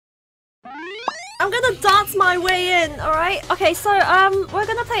I'm gonna dance my way in, alright? Okay, so, we're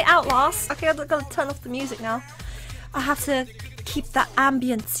gonna play Outlast. Okay, I'm gonna turn off the music now. I have to keep that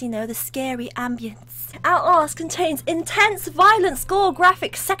ambience, you know, the scary ambience. Outlast contains intense violence, gore,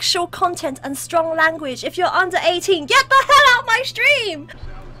 graphic, sexual content, and strong language. If you're under 18, get the hell out my stream!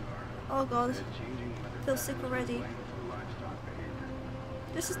 Oh god. Feel sick already.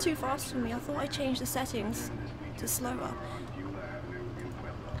 This is too fast for me. I thought I changed the settings to slower.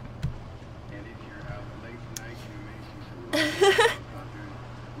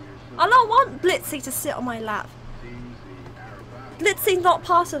 I don't want Blitzy to sit on my lap. Blitzy's not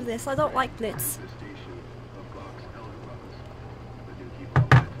part of this. I don't like Blitz.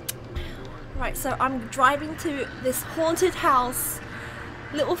 Right, so I'm driving to this haunted house.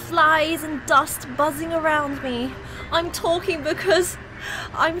 Little flies and dust buzzing around me. I'm talking because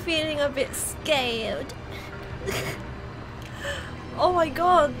I'm feeling a bit scared. Oh my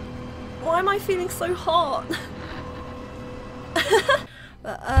god. Why am I feeling so hot?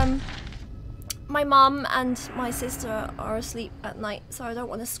 But, my mum and my sister are asleep at night, so I don't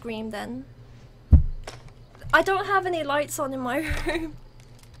want to scream then. I don't have any lights on in my room.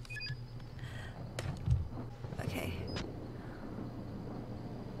 Okay.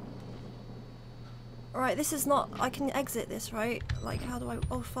 Alright, this is not... I can exit this, right? Like, how do I...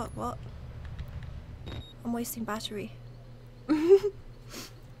 Oh fuck, what? I'm wasting battery.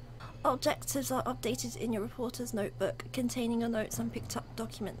 Objectives are updated in your reporter's notebook, containing your notes and picked up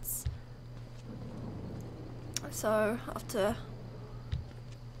documents. So, after...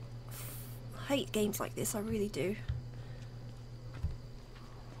 I hate games like this, I really do.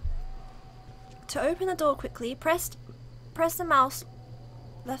 To open the door quickly, press the mouse,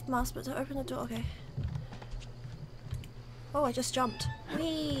 left mouse, but to open the door, okay. Oh, I just jumped.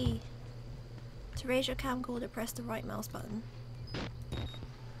 Whee! To raise your camcorder, press the right mouse button.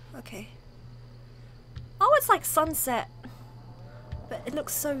 Okay. Oh, it's like sunset. But it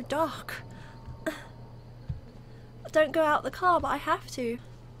looks so dark. Don't go out the car, but I have to.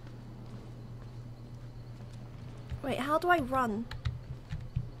 Wait, how do I run?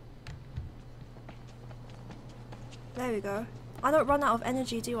 There we go. I don't run out of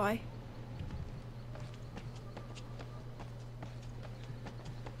energy, do I?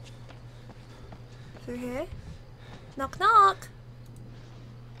 Through here? Knock knock!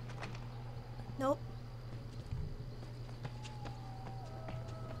 Nope.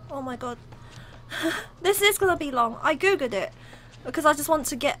 Oh my god. This is gonna be long. I googled it because I just want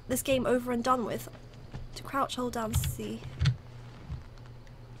to get this game over and done with. To crouch, hold down, C.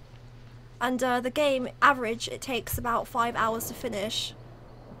 And the game, average, it takes about 5 hours to finish.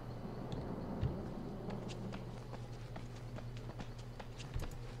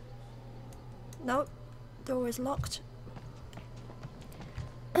 Nope. Door is locked.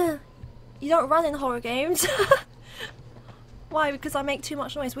 You don't run in horror games. Why? Because I make too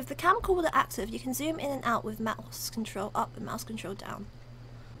much noise. With the camcorder active, you can zoom in and out with mouse control up and mouse control down.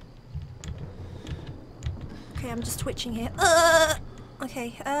 Okay, I'm just twitching here.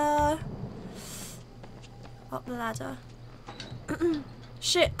 Okay, up the ladder.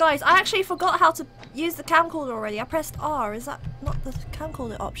 Shit, guys, I actually forgot how to use the camcorder already. I pressed R. Is that not the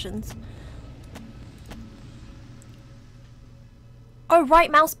camcorder options? Oh,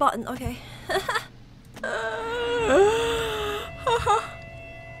 right mouse button. Okay.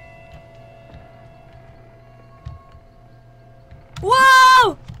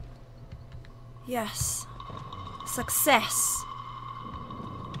 Whoa! Yes. Success.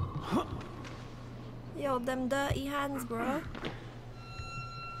 Yo, them dirty hands, bro.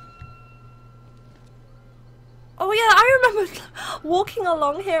 Oh yeah, I remember walking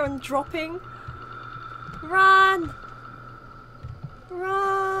along here and dropping. Run!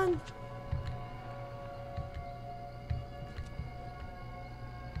 Run!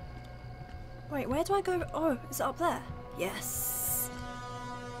 Wait, where do I go? Oh, is it up there? Yes.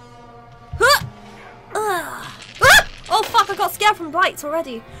 Ah! Oh fuck, I got scared from lights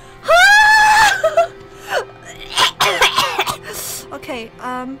already. Okay,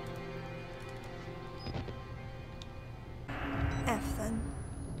 F then.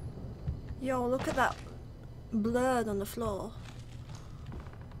 Yo, look at that blood on the floor.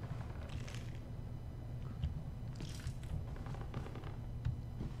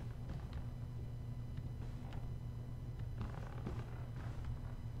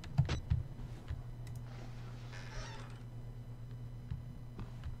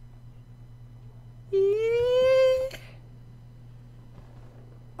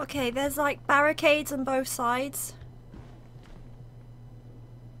 Okay, there's like barricades on both sides.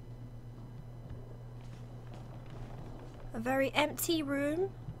 A very empty room.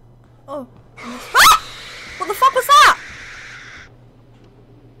 Oh. Ah! What the fuck was that?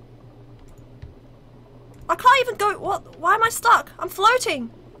 I can't even go. What? Why am I stuck? I'm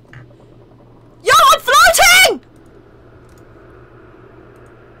floating. Yo, I'm floating!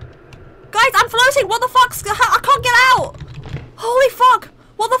 Guys, I'm floating. What the fuck's... I can't get out. Holy fuck.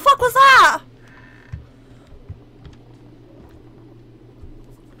 What the fuck was that?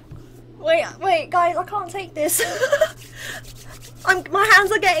 Wait, guys, I can't take this. My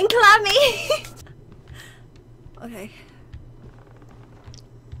hands are getting clammy. Okay.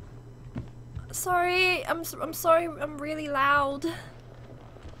 Sorry, I'm sorry, I'm really loud.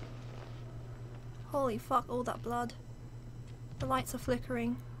 Holy fuck, all that blood. The lights are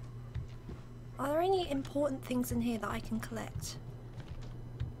flickering. Are there any important things in here that I can collect?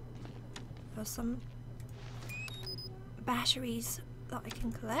 There's some batteries that I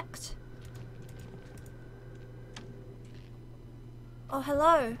can collect. Oh,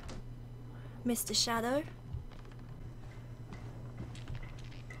 hello, Mr. Shadow.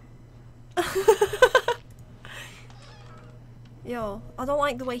 Yo, I don't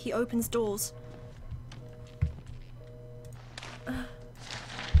like the way he opens doors.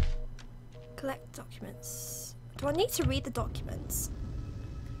 Collect documents. Do I need to read the documents?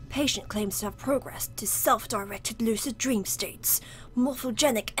 Patient claims to have progressed to self-directed lucid dream states.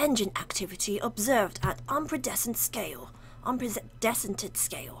 Morphogenic engine activity observed at unprecedented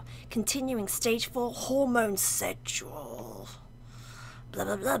scale. Continuing stage 4 hormone sexual. Blah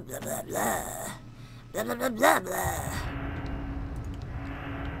blah blah blah blah blah. Blah blah blah blah blah.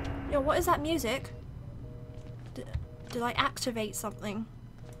 Yo, what is that music? Did I activate something?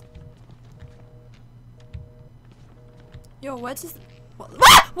 Yo, where's his... What,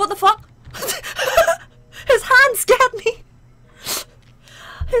 ah! What the fuck? His hand scared me!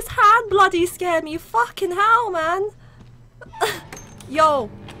 His hand bloody scared me. Fucking hell, man! Yo!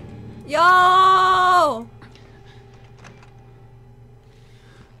 Yo!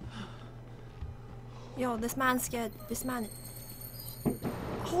 Yo, this man scared... This man...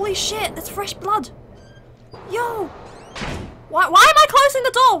 Holy shit, there's fresh blood! Yo! Why am I closing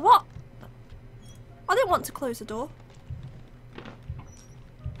the door? What? I didn't want to close the door.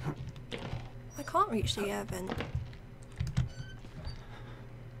 I can't reach the air vent.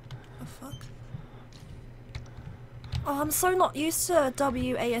 The fuck? Oh, I'm so not used to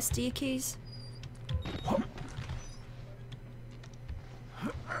WASD keys.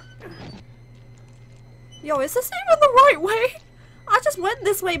 Yo, is this even the right way? I just went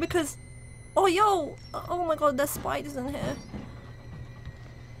this way because... Oh, yo! Oh my god, there's spiders in here.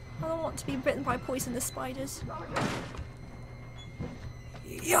 I don't want to be bitten by poisonous spiders.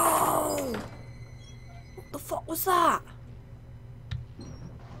 Yo! What the fuck was that?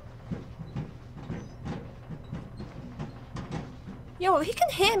 Yo, he can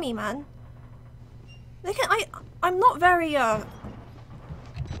hear me, man. They can... I'm not very,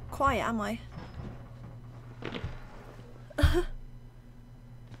 quiet, am I?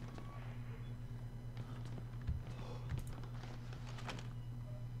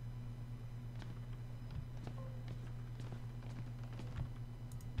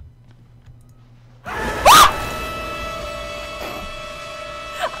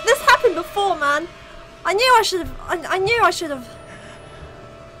 Before, man. I knew I should have. I knew I should have.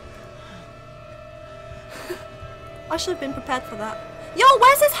 I should have been prepared for that. Yo,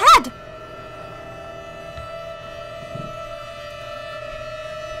 where's his head?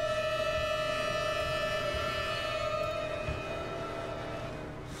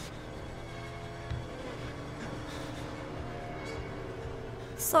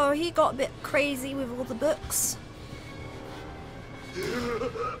 So he got a bit crazy with all the books.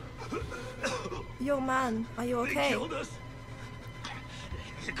 Yo, man, are you okay? They killed us.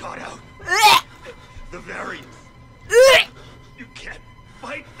 You got out. The variants. You can't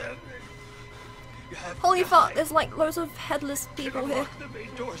fight them. You have Holy fuck, there's like loads of headless people here. Unlock the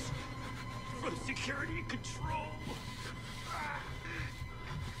main doors from security control.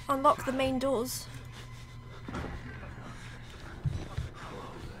 Unlock the main doors.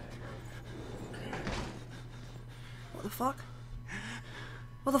 What the fuck?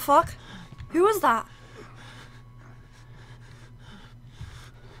 What the fuck? Who was that?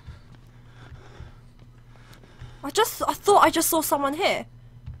 I thought I just saw someone here.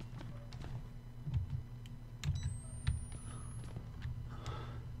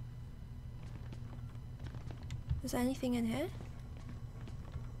 Is there anything in here?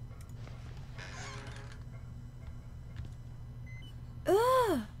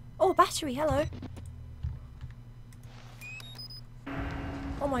 Ugh. Oh, battery, hello.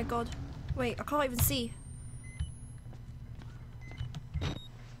 Oh my god. Wait, I can't even see.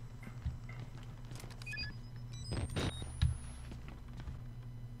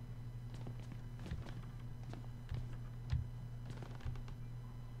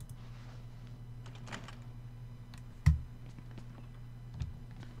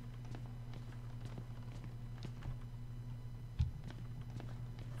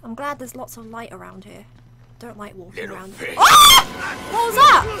 I'm glad there's lots of light around here. Don't like walking Little around. pig. Ah! What was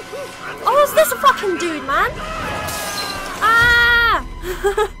that? Oh, is this a fucking dude, man? Ah!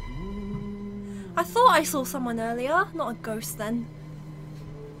 I thought I saw someone earlier, not a ghost then.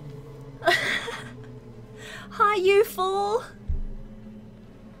 Hi, you fool!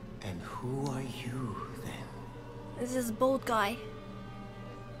 And who are you then? This is a bald guy.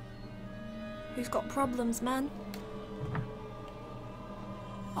 Who's got problems, man?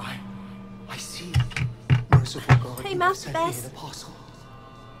 I see. Merciful God, Hey, you Master have sent me Best. an apostle.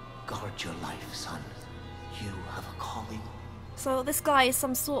 Guard your life, son. You have a calling. So this guy is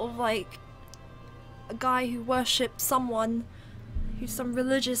some sort of like a guy who worships someone, who's some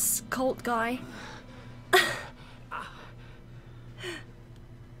religious cult guy.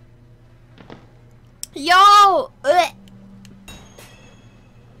 Yo! Ugh.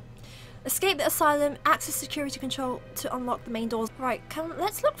 Escape the asylum, access security control to unlock the main doors. Right,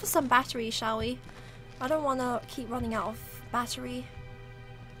 let's look for some batteries, shall we? I don't want to keep running out of battery.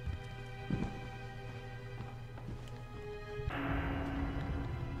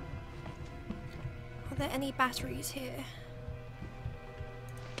 Are there any batteries here?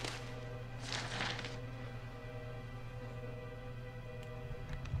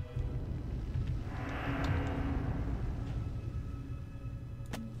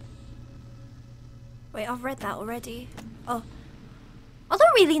 Wait, I've read that already. Oh. I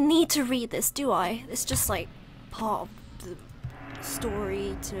don't really need to read this, do I? It's just like part of the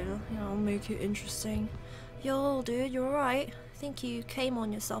story to, you know, make it interesting. Yo, dude, you're alright. I think you came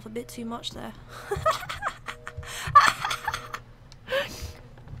on yourself a bit too much there.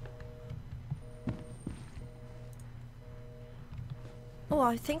 Oh,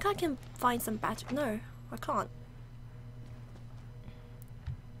 I think I can find some battery. No, I can't.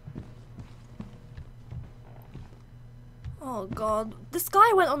 Oh god, this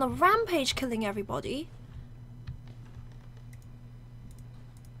guy went on a rampage killing everybody.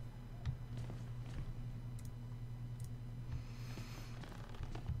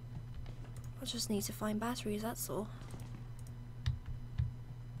 I just need to find batteries, that's all.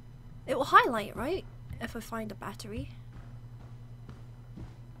 It will highlight, right? If I find a battery.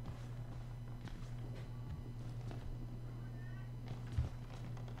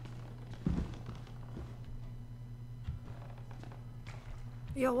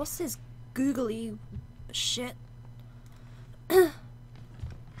 Yo, what's this googly shit?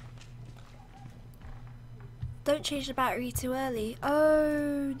 Don't change the battery too early.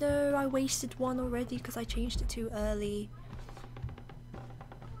 Oh no, I wasted one already because I changed it too early.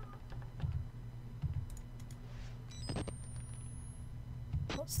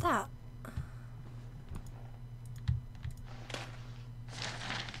 What's that?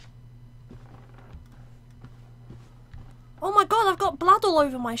 Oh my god, I've got blood all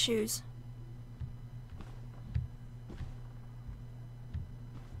over my shoes.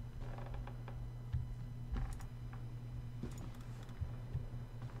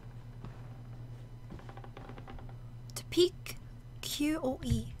 To peek, Q or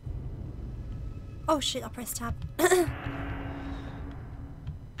E? Oh shit, I pressed tab.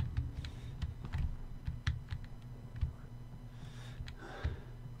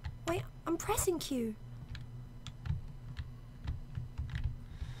 Wait, I'm pressing Q.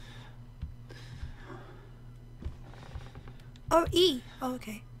 Oh, E. Oh,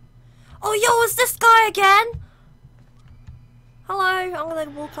 okay. Oh, yo, is this guy again? Hello, I'm gonna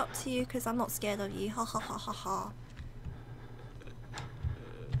walk up to you because I'm not scared of you. Ha ha ha ha ha.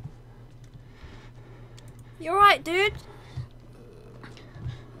 You alright, dude?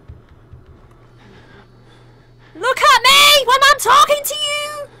 Look at me when I'm talking to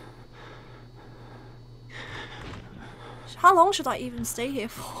you! How long should I even stay here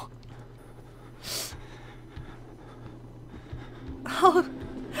for? Oh,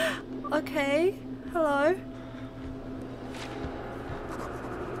 okay. Hello.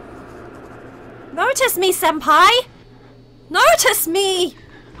 Notice me, senpai! Notice me!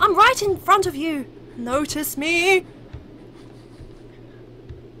 I'm right in front of you. Notice me!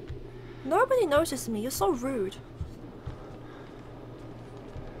 Nobody noticed me. You're so rude.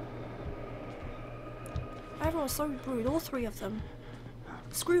 Everyone was so rude. All three of them.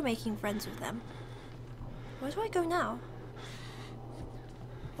 Screw making friends with them. Where do I go now?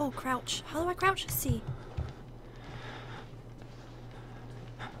 Oh, crouch. How do I crouch? C.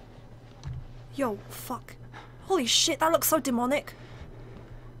 Yo, fuck. Holy shit, that looks so demonic.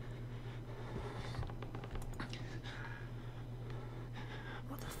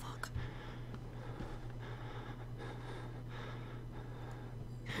 What the fuck?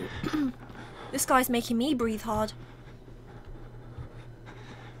 This guy's making me breathe hard.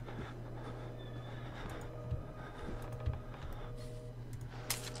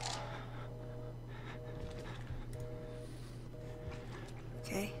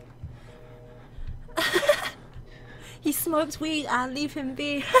 smoked weed and leave him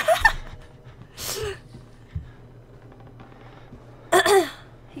be.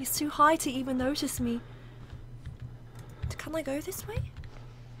 He's too high to even notice me. Can I go this way?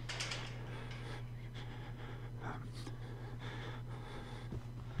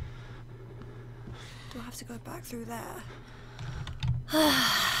 Do I have to go back through there? I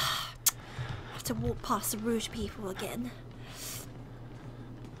have to walk past the Rouge people again.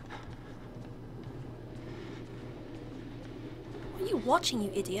 What are you watching,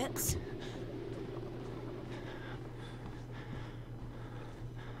 you idiots?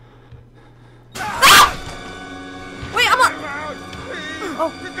 Ah! Wait, I'm up!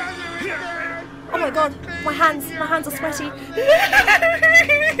 Oh. Oh my god, my hands are sweaty.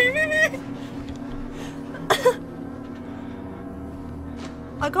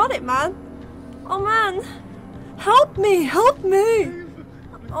 I got it, man. Oh man, help me, help me.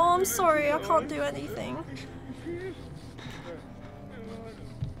 Oh, I'm sorry, I can't do anything.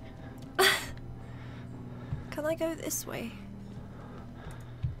 Can I go this way?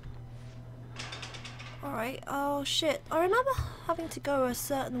 Alright, oh shit. I remember having to go a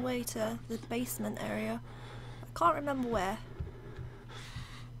certain way to the basement area. I can't remember where.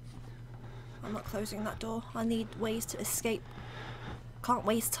 I'm not closing that door. I need ways to escape. Can't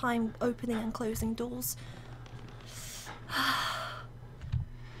waste time opening and closing doors.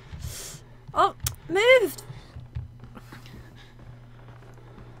 Oh, moved!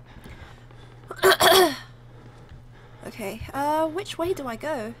 Okay, which way do I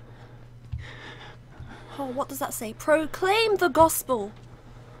go? Oh, what does that say? Proclaim the gospel!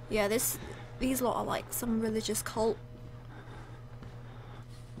 Yeah, these lot are like some religious cult.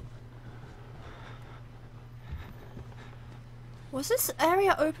 Was this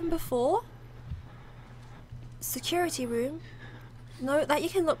area open before? Security room. No, that you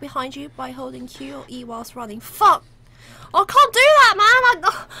can look behind you by holding Q or E whilst running. Fuck! I can't do that, man!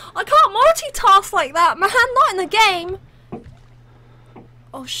 I can't multitask like that, man! Not in the game!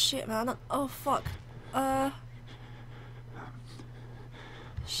 Oh shit, man. Oh fuck.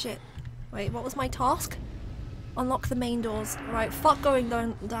 Shit. Wait, what was my task? Unlock the main doors. Right, fuck going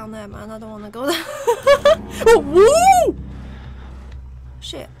down there, man. I don't want to go there. Oh, woo!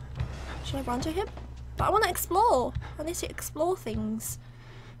 Shit. Should I run to him? But I want to explore. I need to explore things.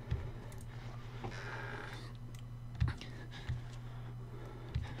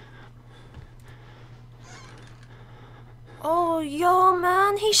 Oh, yo,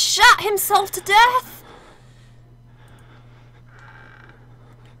 man. He shot himself to death.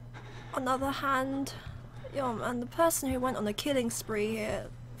 Another hand. Yo, man. The person who went on a killing spree here.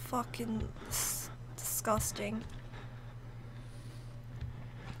 Fucking disgusting.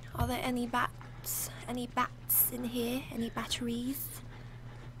 Are there any bats? Any bats in here? Any batteries?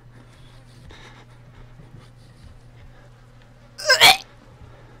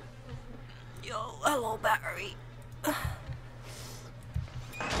 Yo, hello battery.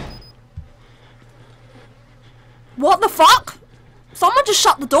 What the fuck? Someone just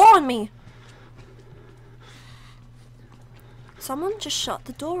shut the door on me. Someone just shut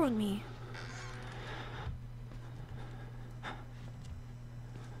the door on me.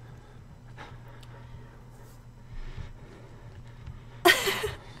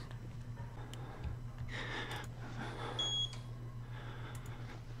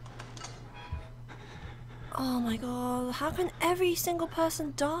 Oh my god, how can every single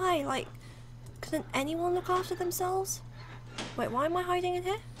person die? Like, couldn't anyone look after themselves? Wait, why am I hiding in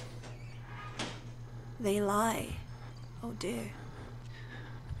here? They lie. Oh dear.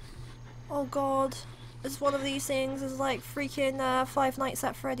 Oh god. It's one of these things. It's like freaking Five Nights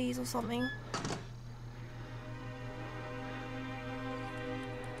at Freddy's or something.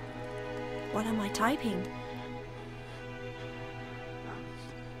 What am I typing?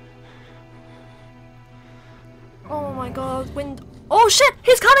 Oh my god, wind. Oh shit!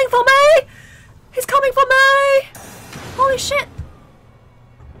 He's coming for me! He's coming for me! Holy shit!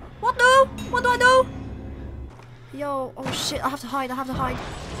 What do? What do I do? Yo, oh shit, I have to hide, I have to hide.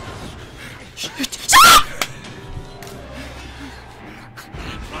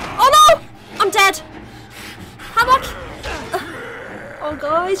 Oh no! I'm dead! How do I... Oh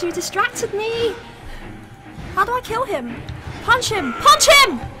guys, you distracted me! How do I kill him? Punch him! Punch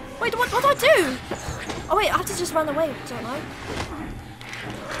him! Wait, what do I do? Oh wait, I have to just run away, don't I?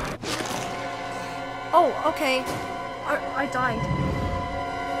 Oh, okay. I died.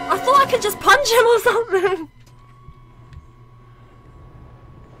 I thought I could just punch him or something!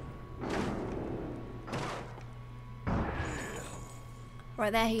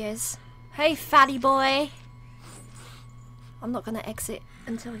 Right, there he is. Hey, fatty boy! I'm not gonna exit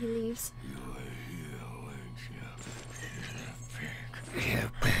until he leaves.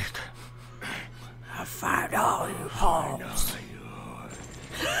 You pig. I found all you holes.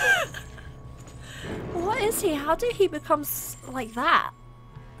 What is he? How did he become like that?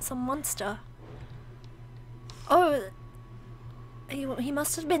 Some monster. Oh, he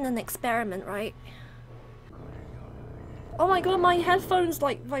must have been an experiment, right? Oh my god, my headphones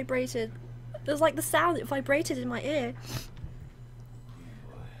like vibrated. It was like the sound, it vibrated in my ear.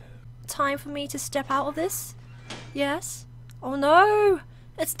 Time for me to step out of this? Yes? Oh no!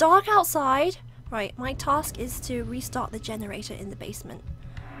 It's dark outside! Right, my task is to restart the generator in the basement.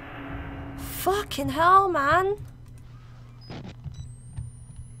 Fucking hell, man!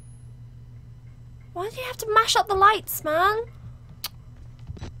 Why do you have to mash up the lights, man?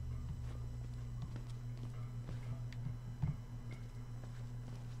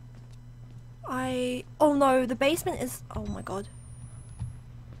 Oh no, the basement is... Oh my god.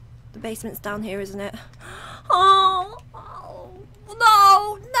 The basement's down here, isn't it? Oh,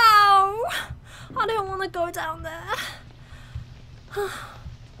 no, no! I don't want to go down there.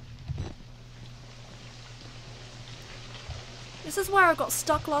 This is where I got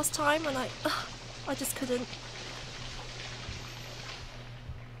stuck last time and I just couldn't.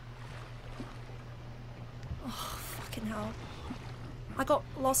 Oh, fucking hell. I got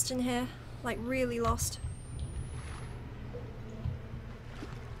lost in here. Like, really lost.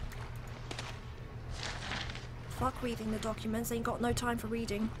 Fuck reading the documents, ain't got no time for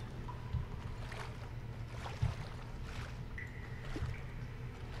reading.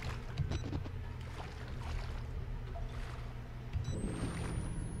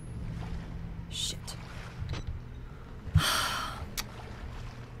 Shit.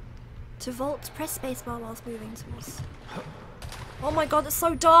 To vault, press spacebar whilst moving towards... Oh my god, it's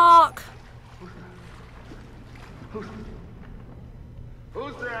so dark!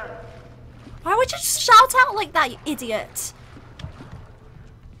 Who's there? Why would you just shout out like that, you idiot?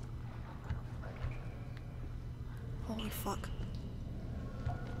 Holy fuck.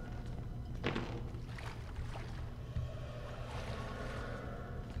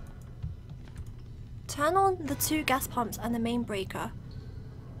 Turn on the 2 gas pumps and the main breaker.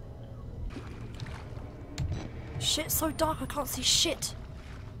 Shit, it's so dark I can't see shit.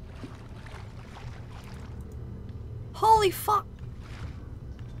 Holy fuck.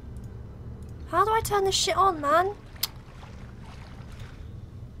 How do I turn this shit on, man?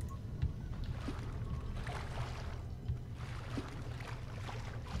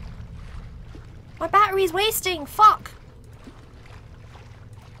 My battery's wasting, fuck!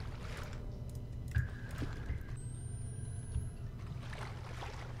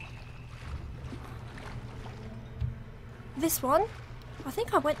 This one? I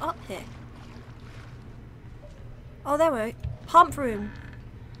think I went up here. Oh, there we go. Pump room.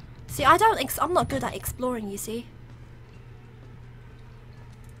 See, I'm not good at exploring, you see.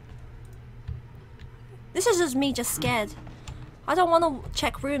 This is just me just scared. I don't want to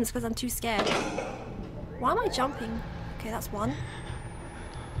check rooms because I'm too scared. Why am I jumping? Okay, that's one.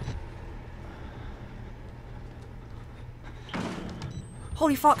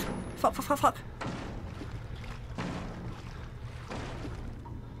 Holy fuck. Fuck, fuck, fuck, fuck.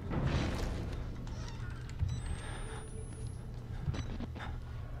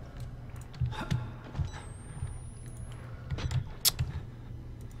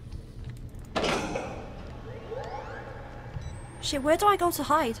 Shit, where do I go to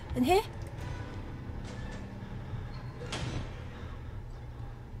hide? In here?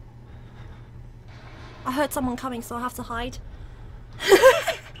 I heard someone coming, so I have to hide.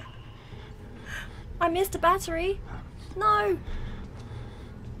 I missed a battery. No.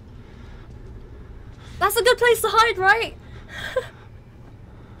 That's a good place to hide, right?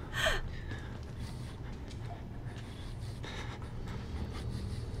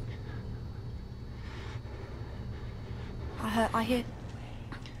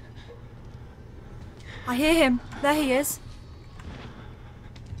 I hear him. There he is.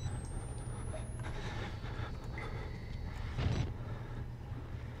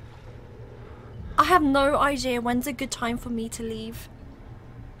 I have no idea when's a good time for me to leave.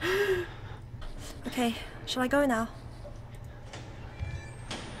 Okay, shall I go now?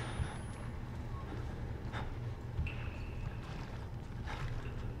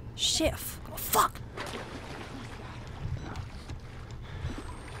 Shit, fuck.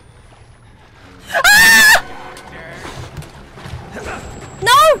 Ah!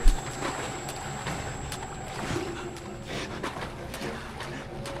 No!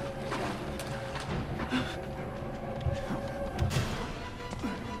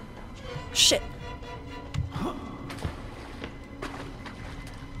 Shit.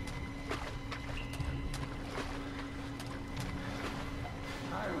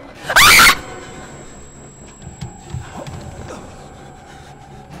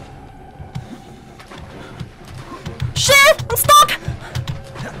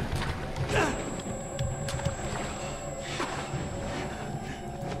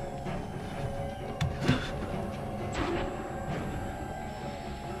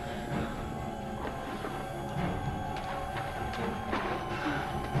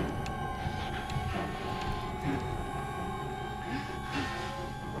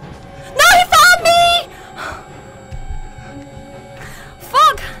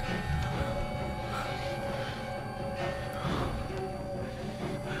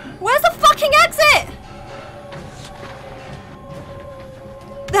 Where's the fucking exit?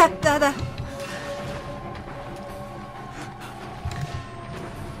 There.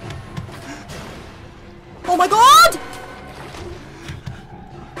 Oh my god!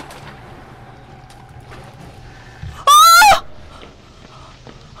 Oh!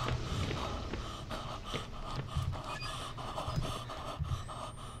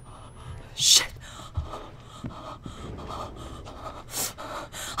 Shit.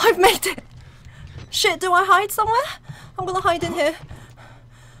 I've made it! Shit, do I hide somewhere? I'm gonna hide in here.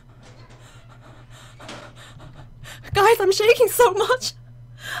 Guys, I'm shaking so much.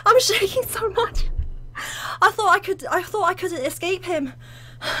 I'm shaking so much. I thought I couldn't escape him.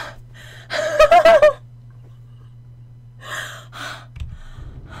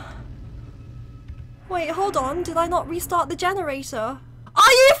 Wait, hold on. Did I not restart the generator?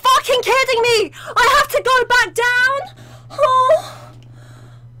 Are you fucking kidding me? I have to go back down? Oh.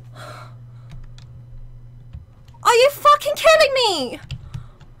 Are you fucking kidding me?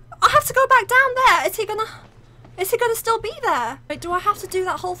 I have to go back down there. Is he gonna still be there? Wait, do I have to do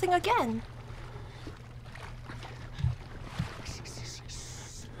that whole thing again?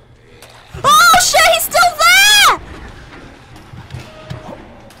 Oh shit, he's still there!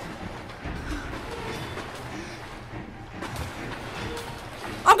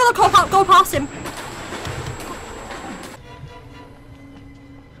 I'm gonna go past him.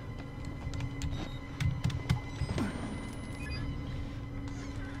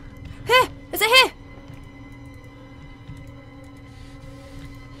 Here! Is it here?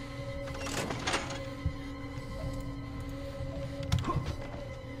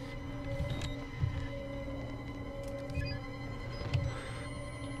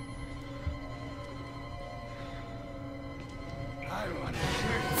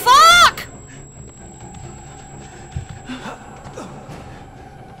 Fuck!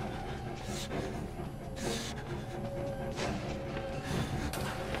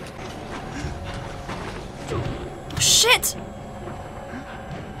 Oh, shit!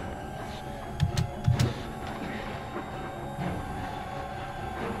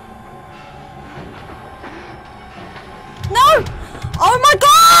 No! Oh my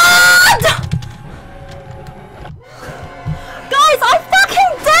god! Guys, I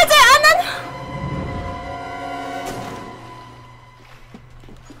fucking did it, and then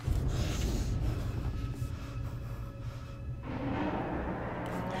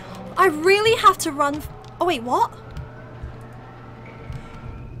I really have to run. Oh wait, what?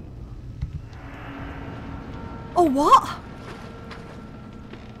 Oh what?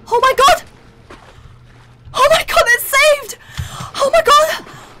 Oh my god! Oh my god, it's saved! Oh my god!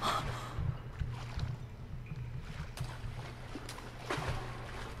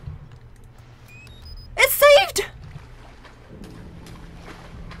 It's saved!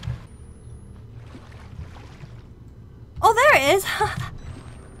 Oh, there it is!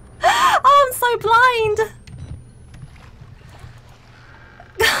 Oh, I'm so blind!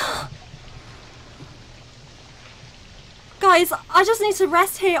 Guys, I just need to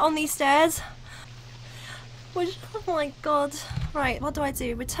rest here on these stairs. Which, oh my god. Right, what do I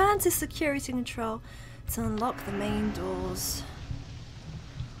do? Return to security control to unlock the main doors.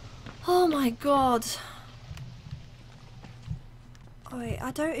 Oh my god. Oh wait,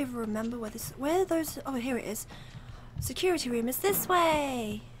 I don't even remember where those, oh here it is. Security room is this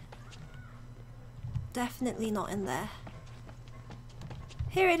way. Definitely not in there.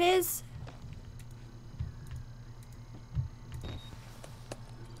 Here it is.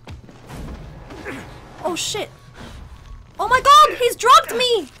 Oh shit. Oh my god, he's drugged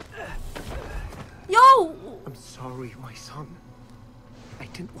me! Yo! I'm sorry, my son. I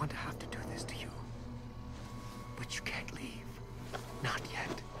didn't want to have to do this to you. But you can't leave. Not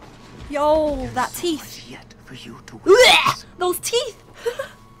yet. Yo, There's that so teeth. much yet for you to Blech! witness. Those teeth!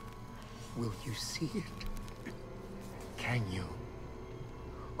 Will you see it? Can you?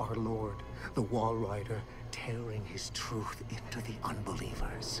 Our Lord, the Wall Rider, tearing his truth into the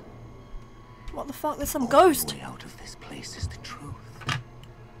unbelievers. What the fuck? There's some Only ghost. way out of this place is the truth.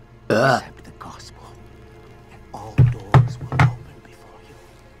 Accept the gospel, and all doors will open before you.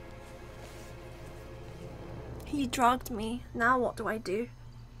 He drugged me. Now what do I do?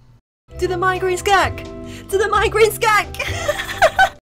 To the migraine skag! To the migraine skag!